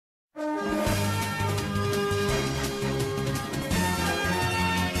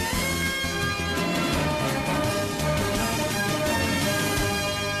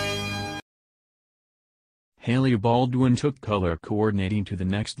Hailey Baldwin took color coordinating to the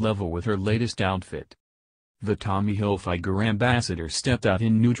next level with her latest outfit. The Tommy Hilfiger ambassador stepped out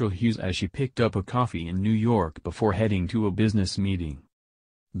in neutral hues as she picked up a coffee in New York before heading to a business meeting.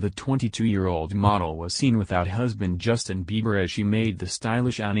 The 22-year-old model was seen without husband Justin Bieber as she made the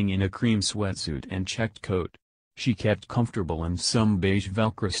stylish outing in a cream sweatsuit and checked coat. She kept comfortable in some beige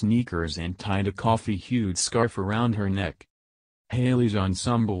Velcro sneakers and tied a coffee-hued scarf around her neck. Hailey's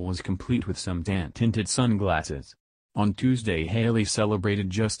ensemble was complete with some tan-tinted sunglasses. On Tuesday, Hailey celebrated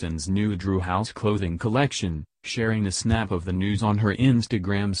Justin's new Drew House clothing collection, sharing a snap of the news on her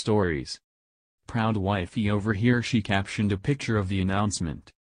Instagram stories. "Proud wifey over here," she captioned a picture of the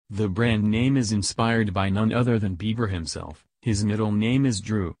announcement. The brand name is inspired by none other than Bieber himself. His middle name is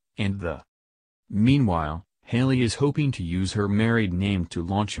Drew, and the. Meanwhile, Hailey is hoping to use her married name to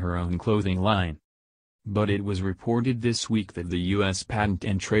launch her own clothing line. But it was reported this week that the U.S. Patent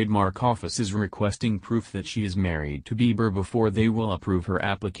and Trademark Office is requesting proof that she is married to Bieber before they will approve her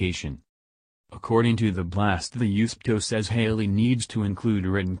application. According to the blast, the USPTO says Hailey needs to include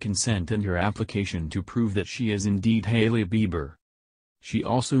written consent in her application to prove that she is indeed Hailey Bieber. She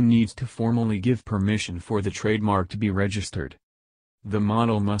also needs to formally give permission for the trademark to be registered. The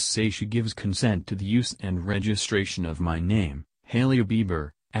model must say she gives consent to the use and registration of my name, Hailey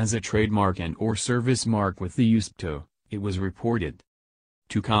Bieber, as a trademark and/or service mark with the USPTO, it was reported.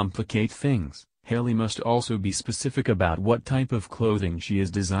 To complicate things, Hailey must also be specific about what type of clothing she is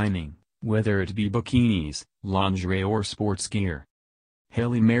designing, whether it be bikinis, lingerie or sports gear.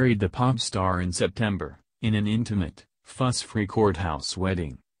 Hailey married the pop star in September, in an intimate, fuss-free courthouse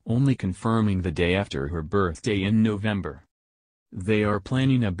wedding, only confirming the day after her birthday in November. They are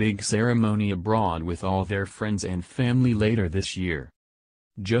planning a big ceremony abroad with all their friends and family later this year.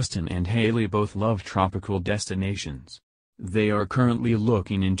 Justin and Hailey both love tropical destinations. They are currently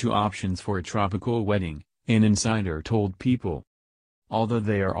looking into options for a tropical wedding, an insider told People. Although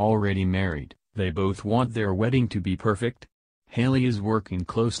they are already married, they both want their wedding to be perfect. Hailey is working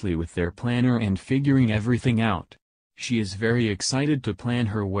closely with their planner and figuring everything out. She is very excited to plan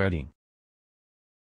her wedding.